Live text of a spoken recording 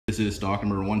is stock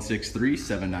number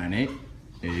 163798,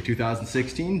 a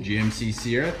 2016 GMC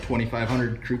Sierra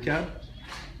 2500 crew cab.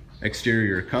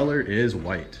 Exterior color is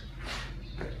white.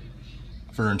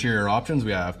 For interior options,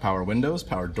 we have power windows,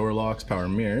 power door locks, power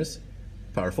mirrors,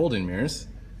 power folding mirrors,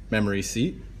 memory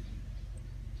seat,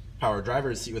 power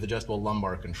driver's seat with adjustable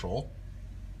lumbar control,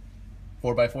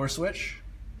 4x4 switch,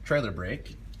 trailer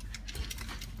brake,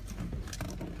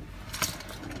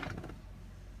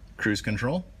 cruise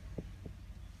control,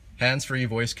 hands-free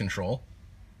voice control,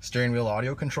 steering wheel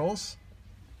audio controls,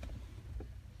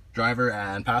 driver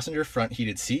and passenger front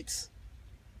heated seats,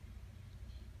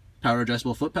 power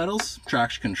adjustable foot pedals,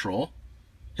 traction control,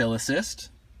 hill assist,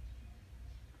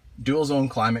 dual zone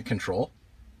climate control,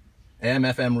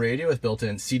 AM/FM radio with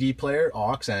built-in CD player,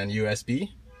 aux and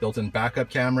USB, built-in backup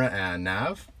camera and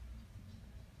nav,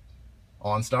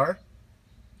 OnStar,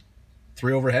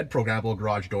 3 overhead programmable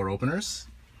garage door openers,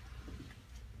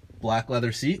 black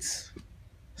leather seats,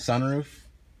 sunroof.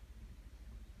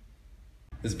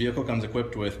 This vehicle comes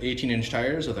equipped with 18-inch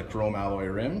tires with a chrome alloy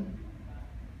rim,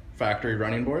 factory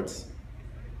running boards,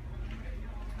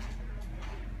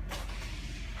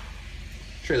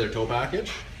 trailer tow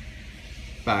package,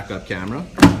 backup camera,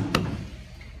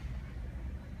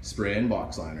 spray and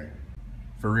box liner.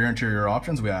 For rear interior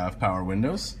options, we have power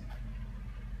windows,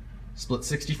 split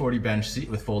 60/40 bench seat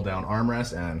with fold down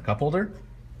armrest and cup holder,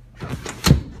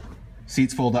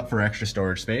 seats fold up for extra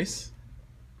storage space.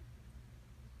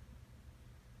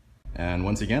 And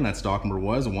once again, that stock number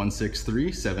was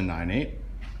 163798,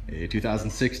 a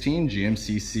 2016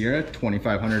 GMC Sierra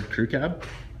 2500 crew cab.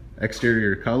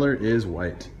 Exterior color is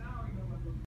white.